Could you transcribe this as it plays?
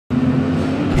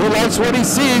likes what he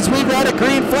sees. We've got a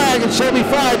green flag and Shelby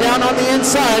Fry down on the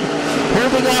inside,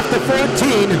 holding off the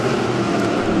 14.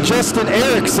 Justin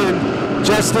Erickson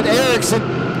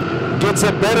gets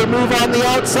a better move on the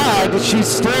outside. She's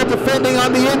still defending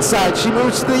on the inside. She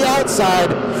moves to the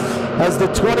outside as the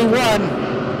 21.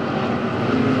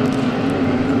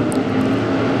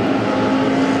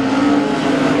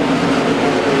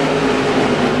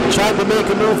 Tried to make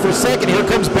a move for second. Here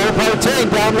comes Bo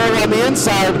Partain down low on the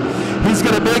inside. He's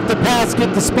going to make the pass,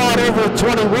 get the spot over at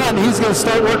 21. He's going to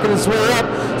start working his way up,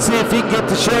 see if he can get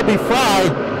to Shelby Fry.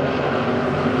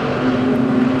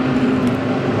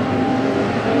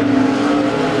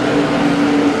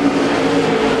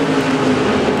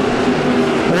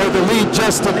 Or the lead,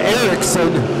 Justin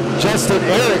Erickson. Justin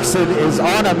Erickson is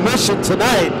on a mission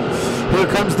tonight. Here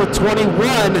comes the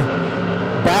 21.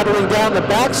 Battling down the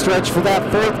backstretch for that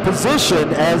 4th position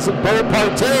as Bo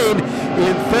Partain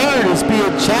in 3rd is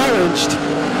being challenged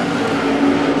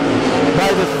by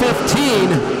the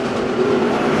 15.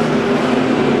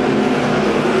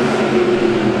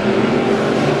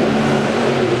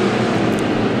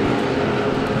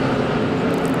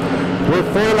 We're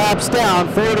 4 laps down,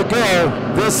 4 to go,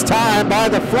 this time by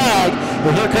the flag.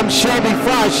 And here comes Shelby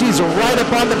Fry. She's right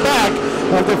up on the back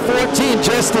of the 14,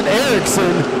 Justin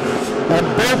Erickson. And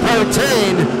Bo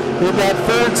Partain in that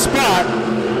 3rd spot.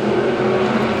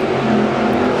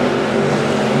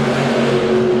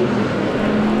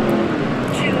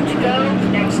 Two to go,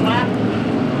 next lap.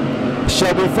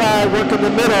 Shelby Fry working the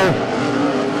middle.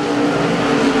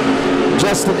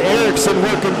 Justin Erickson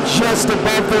working just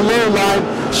above the low line.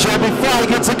 Shelby Fry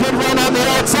gets a good run on the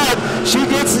outside. She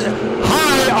gets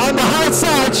high on the high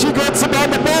side. She gets him on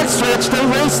the backstretch. They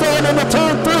race down into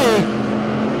turn 3.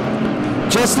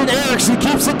 Justin Erickson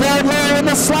keeps it down low in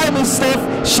the slimy stuff.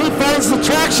 She finds the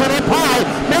traction up high,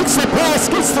 makes the pass,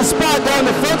 gets the spot down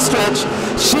the front stretch.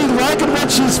 She's liking what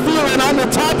she's feeling on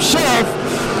the top shelf.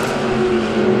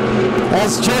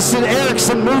 As Justin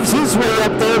Erickson moves his way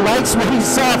up there, likes what he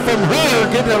saw from her,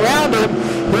 getting around him.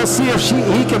 We'll see if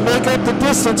he can make up the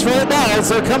distance right now as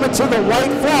they're coming to the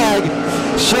white flag.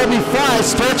 Shelby Fry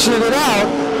stretching it out.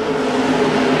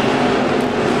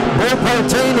 Bo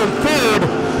Partain in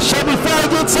 3rd. Shelby Fry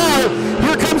gets high.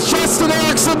 Here comes Justin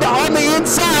Erickson on the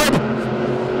inside.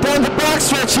 Down the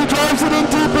backstretch, he drives it in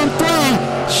deep in 3.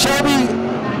 Shelby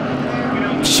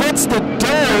shuts the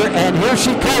door, and here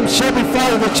she comes. Shelby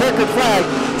Fry with the checkered flag.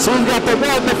 So we've got the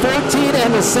 1, the 14,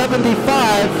 and the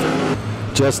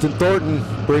 75. Justin Thornton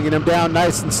bringing him down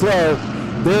nice and slow.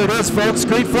 There it is, folks,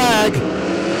 green flag.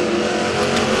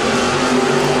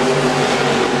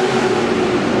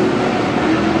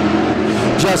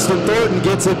 Justin Thornton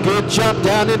gets a good jump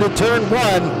down into turn 1.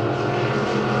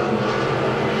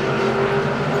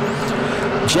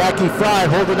 Jackie Fry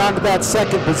holding on to that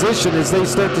 2nd position as they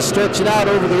start to stretch it out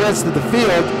over the rest of the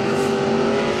field.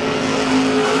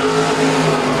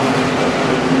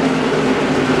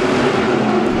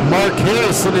 Mark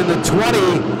Harrison in the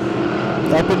 20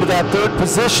 up into that 3rd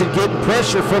position, getting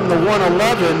pressure from the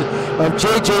 111 of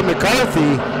JJ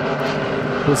McCarthy.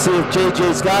 We'll see if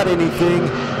JJ's got anything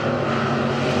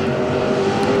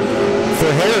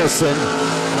for Harrison.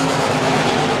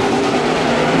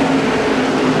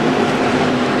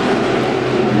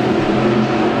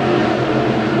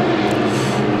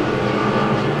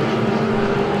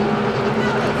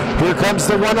 Here comes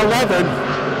the 111.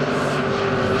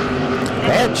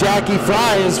 And Jackie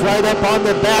Fry is right up on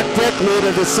the back deck lid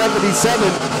of the 77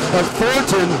 of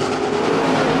Thornton.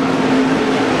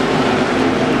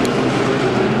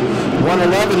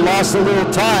 111 lost a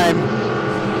little time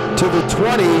to the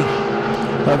 20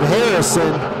 of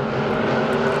Harrison.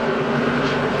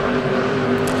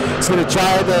 He's going to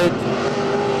try the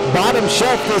bottom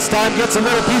shelf this time, gets a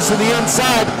little piece of the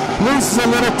inside, loses a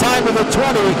little time to the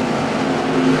 20.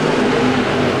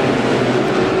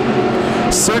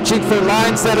 Searching for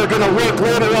lines that are going to work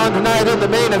later on tonight in the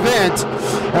main event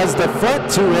as the front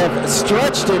 2 have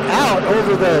stretched it out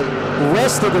over the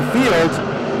rest of the field.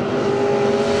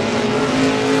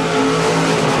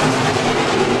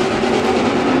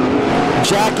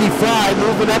 Jackie Fry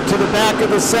moving up to the back of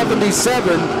the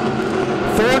 77.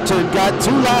 Thornton got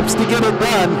 2 laps to get it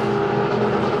done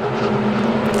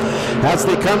as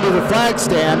they come to the flag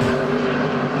stand.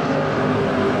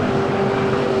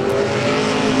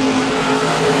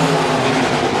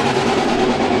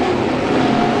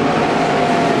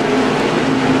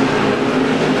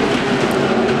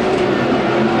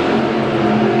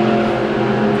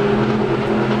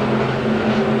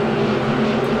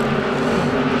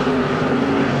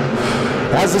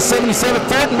 As the 77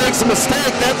 Thornton makes a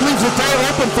mistake, that leaves the door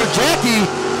open for Jackie.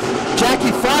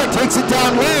 Jackie Fry takes it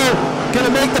down low.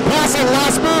 Gonna make the pass on the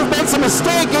last move, makes a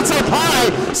mistake, gets up high.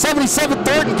 77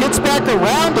 Thornton gets back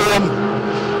around him.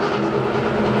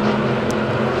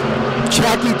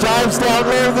 Jackie dives down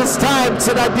low this time.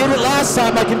 Said, I did it last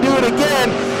time, I can do it again.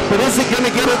 But is it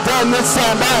gonna get it done this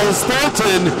time by is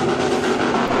Thornton.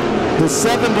 The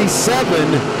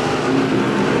 77.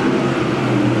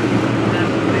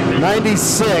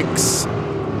 96.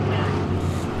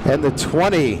 And the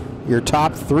 20, your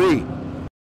top three.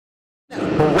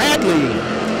 Bradley,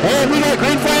 and we got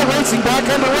Green Flag Racing back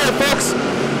underway, folks.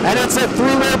 And it's a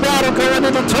three-way battle going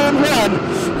into turn one.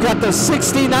 We've got the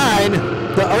 69,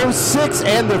 the 06,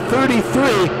 and the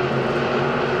 33.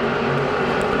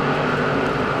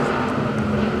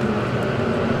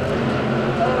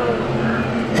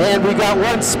 And we got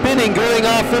one spinning going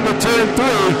off into turn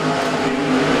three.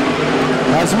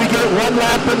 As we get one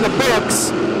lap in the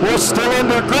books, we're still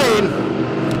under green.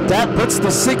 That puts the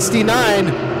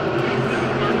 69,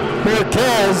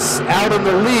 Marquez, out in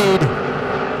the lead,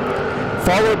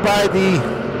 followed by the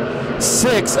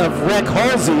 6 of Rick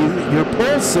Halsey, your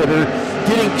pole sitter,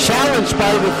 getting challenged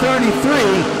by the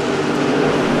 33,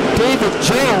 David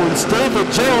Jones. David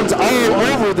Jones all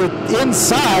over the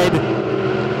inside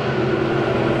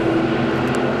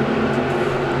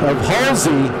of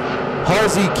Halsey.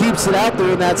 Halsey keeps it out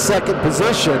there in that second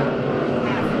position.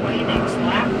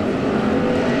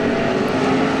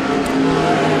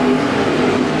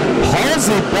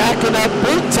 Halsey backing up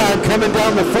big time coming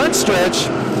down the front stretch.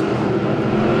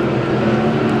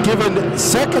 Giving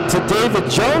second to David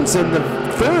Jones and the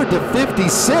third to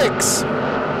 56.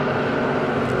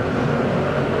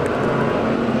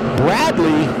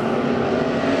 Bradley.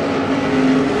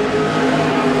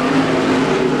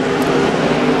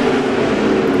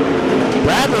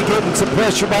 Bradley getting some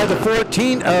pressure by the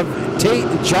 14 of Tate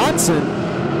Johnson.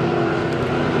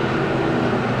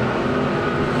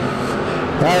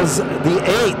 As the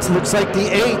 8, looks like the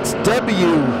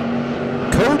 8W,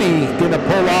 Cody gonna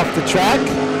pull off the track.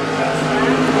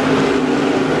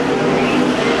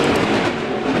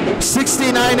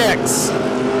 69X,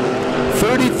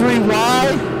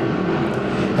 33Y,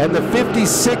 and the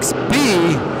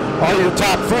 56B are your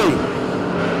top three.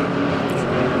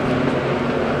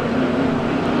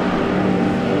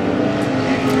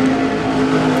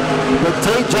 But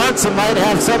Tate Johnson might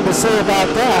have something to say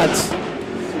about that,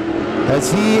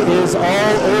 as he is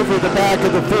all over the back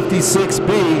of the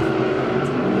 56B.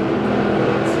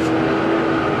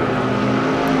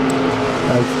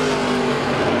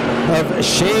 Of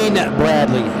Shane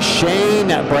Bradley. Shane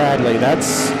Bradley.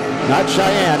 That's not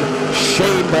Cheyenne.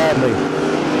 Shane Bradley.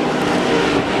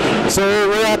 So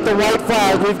we're at the white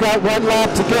flag. We've got one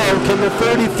lap to go. Can the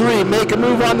 33 make a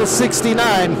move on the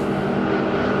 69?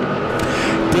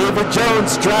 David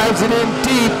Jones drives it in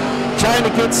deep, trying to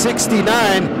get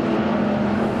 69.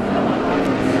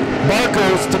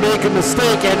 Barcos to make a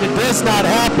mistake, and it does not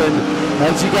happen,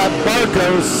 as you got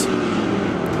Barcos.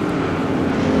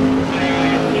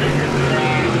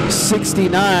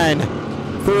 69,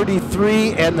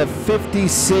 33, and the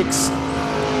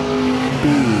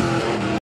 56B.